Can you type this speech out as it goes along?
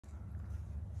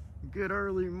Good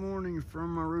early morning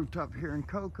from my rooftop here in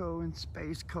Cocoa in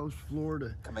Space Coast,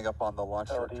 Florida. Coming up on the launch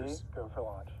directors. Go for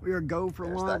launch. We are go for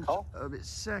There's launch that call. of its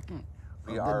second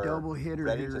We of the are double hitter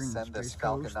ready here to in send Space this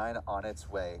Falcon Coast. 9 on its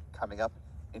way, coming up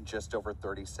in just over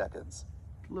 30 seconds.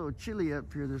 A little chilly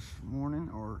up here this morning,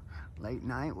 or late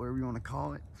night, whatever you want to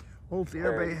call it. Hopefully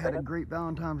everybody had a great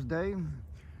Valentine's Day.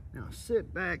 Now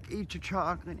sit back, eat your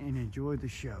chocolate, and enjoy the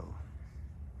show.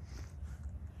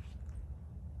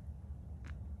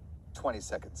 20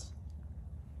 seconds.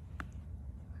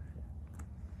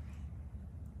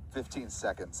 15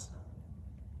 seconds.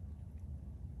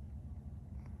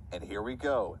 And here we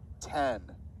go. 10,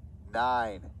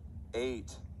 9,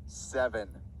 8, 7,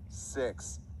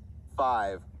 6,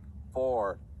 5,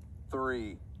 4,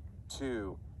 3,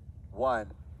 2,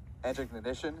 1. Engine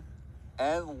ignition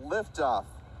and liftoff.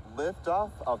 Liftoff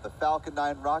of the Falcon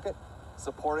 9 rocket,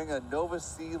 supporting a Nova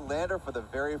C lander for the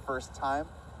very first time.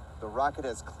 The rocket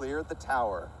has cleared the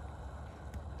tower.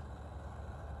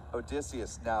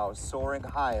 Odysseus now soaring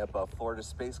high above Florida's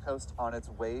Space Coast on its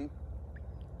way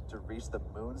to reach the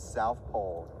moon's south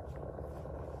pole.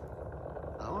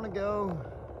 I want to go.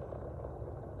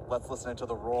 Let's listen to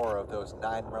the roar of those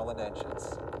 9 Merlin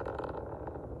engines.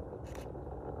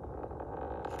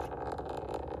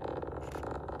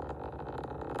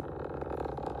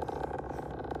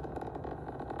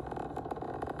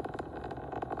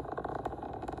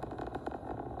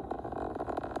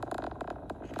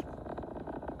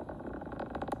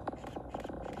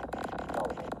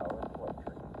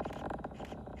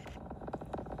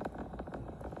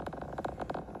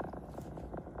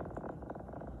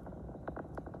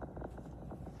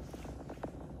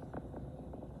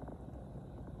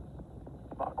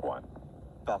 Mach 1.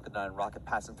 Falcon 9 rocket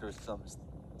passing through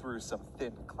some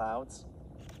thin clouds.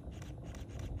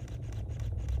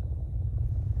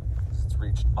 It's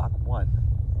reached Mach 1.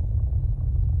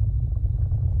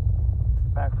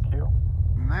 Max Q.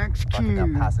 Max Rocket Q.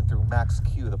 now passing through Max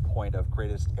Q, the point of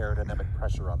greatest aerodynamic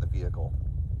pressure on the vehicle.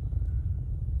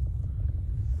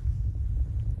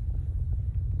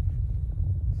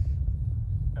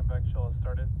 MVAC chill has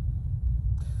started.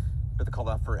 For the call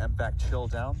out for MVAC chill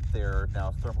down, they're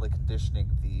now thermally conditioning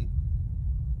the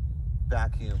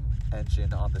vacuum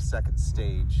engine on the second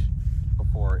stage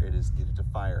before it is needed to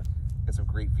fire. Get some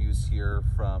great views here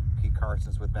from Pete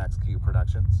Carson's with Max Q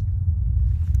Productions.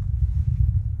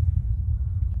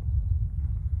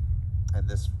 And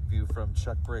this view from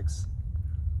Chuck Briggs.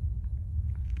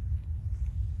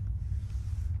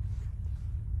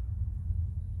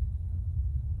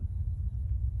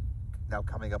 Now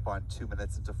coming up on 2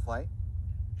 minutes into flight.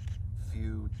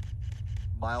 Few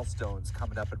milestones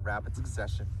coming up in rapid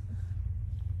succession.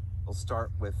 We'll start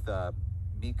with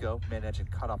MECO, main engine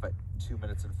cutoff at 2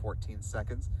 minutes and 14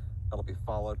 seconds. That'll be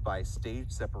followed by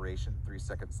stage separation 3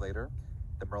 seconds later.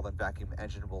 The Merlin vacuum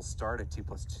engine will start at T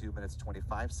plus 2 minutes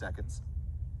 25 seconds.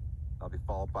 That'll be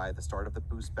followed by the start of the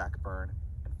boost back burn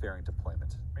and fairing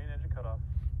deployment. Main engine cutoff.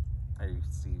 There you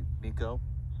see MECO.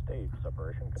 Stage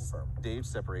separation confirmed. Stage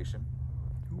separation.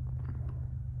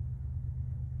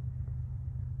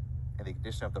 And the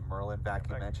ignition of the Merlin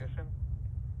vacuum engine.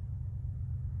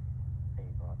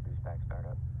 Boost back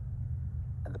startup.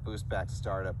 And the boost back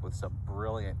startup with some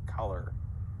brilliant color.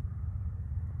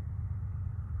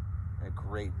 And a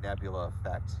great nebula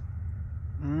effect.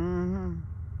 Mm-hmm.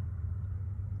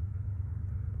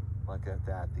 Look at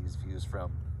that, these views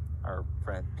from our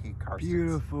friend Pete Carson.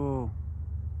 Beautiful.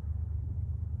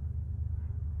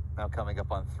 Now coming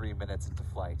up on 3 minutes into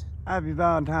flight. Happy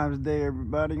Valentine's Day,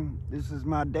 everybody. This is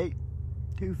my date,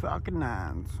 2 Falcon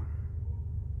 9s.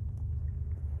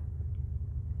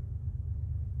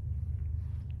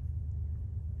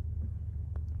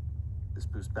 This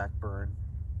boost back burn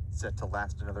set to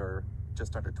last another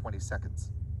just under 20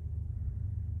 seconds.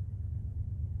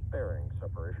 Fairing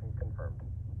separation confirmed.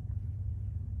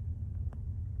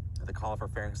 At the call for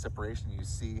fairing separation, you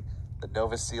see the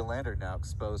Nova C lander now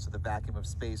exposed to the vacuum of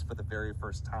space for the very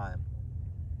first time.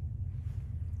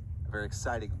 A very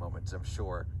exciting moment, I'm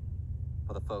sure,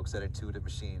 for the folks at Intuitive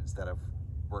Machines that have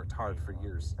worked hard for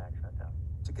years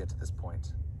to get to this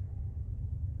point.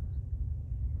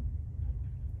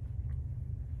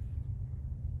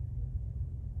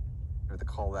 Or the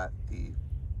call that the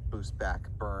boost back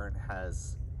burn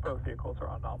has Both vehicles are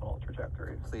on nominal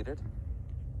trajectories. completed.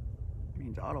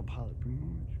 Means autopilot pretty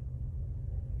much.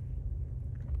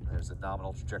 There's a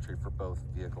nominal trajectory for both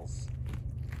vehicles.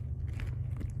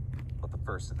 But the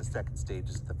first and the second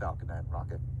stages of the Falcon 9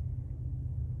 rocket.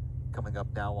 Coming up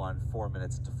now on 4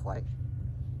 minutes into flight.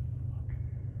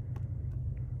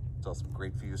 Still some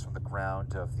great views from the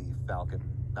ground of the Falcon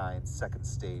 9 second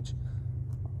stage.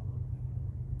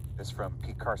 is from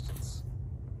Pete Karstens.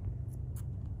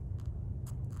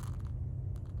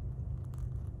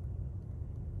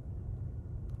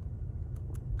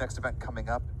 Next event coming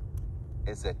up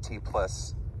is at T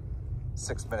plus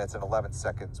 6 minutes and 11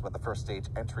 seconds when the first stage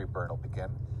entry burn will begin.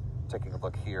 Taking a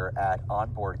look here at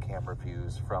onboard camera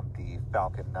views from the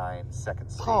Falcon 9 second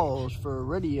stage. Pause for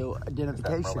radio As that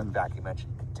identification. Merlin vacuum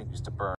engine continues to burn.